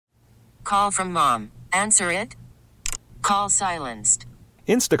call from mom. Answer it. Call silenced.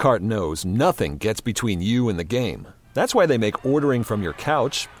 Instacart knows nothing gets between you and the game. That's why they make ordering from your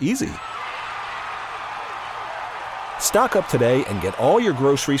couch easy. Stock up today and get all your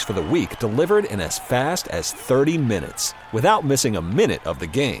groceries for the week delivered in as fast as 30 minutes without missing a minute of the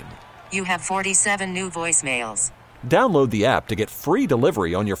game. You have 47 new voicemails. Download the app to get free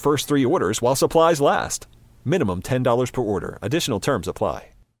delivery on your first 3 orders while supplies last. Minimum $10 per order. Additional terms apply.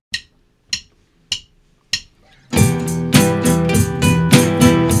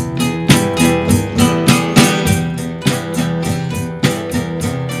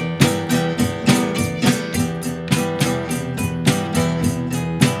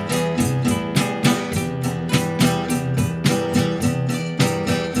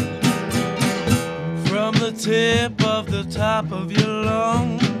 Tip of the top of your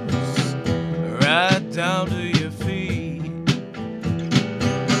lungs, right down to your feet.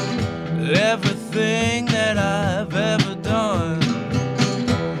 Everything that I've ever done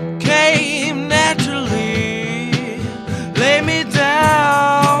came naturally. Lay me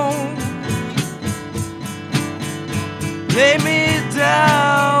down, lay me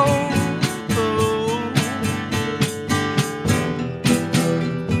down.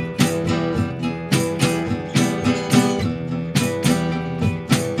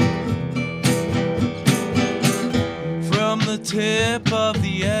 Tip of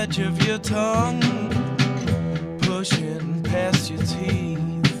the edge of your tongue, pushing past your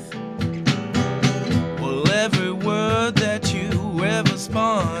teeth. Well, every word that you ever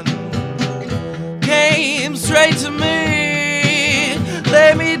spun came straight to me.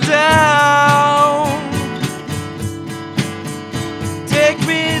 Lay me down, take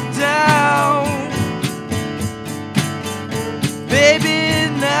me down, baby,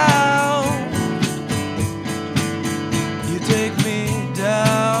 now. Take me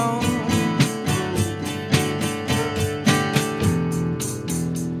down.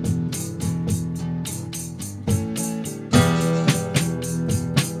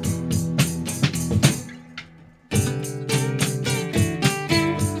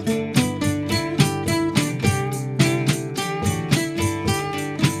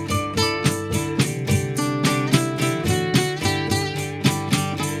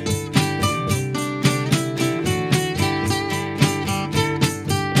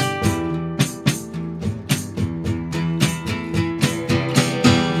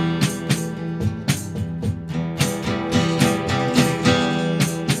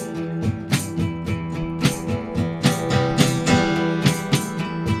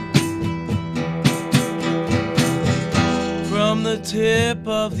 Tip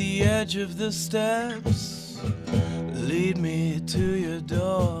of the edge of the steps, lead me to your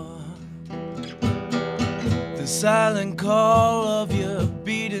door. The silent call of your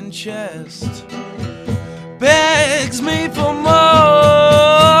beating chest begs me for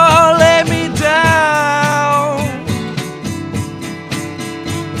more. Lay me down,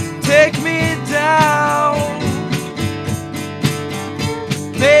 take me down,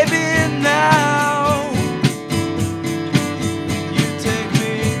 baby, now.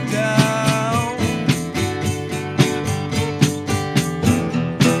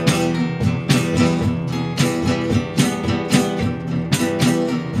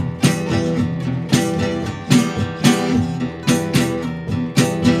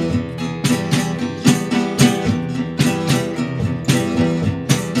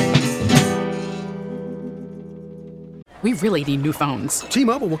 We really need new phones.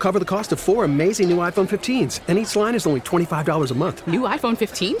 T-Mobile will cover the cost of 4 amazing new iPhone 15s, and each line is only $25 a month. New iPhone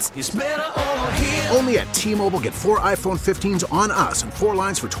 15s? It's better over here. Only at T-Mobile, get 4 iPhone 15s on us and 4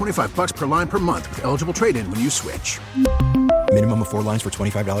 lines for $25 per line per month with eligible trade-in when you switch. Minimum of 4 lines for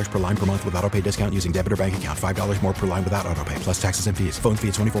 $25 per line per month with autopay discount using debit or bank account. $5 more per line without autopay, plus taxes and fees. Phone fee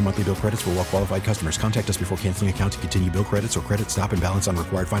at 24 monthly bill credits for well-qualified customers. Contact us before canceling account to continue bill credits or credit stop and balance on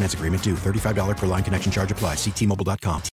required finance agreement due. $35 per line connection charge applies. See T-Mobile.com.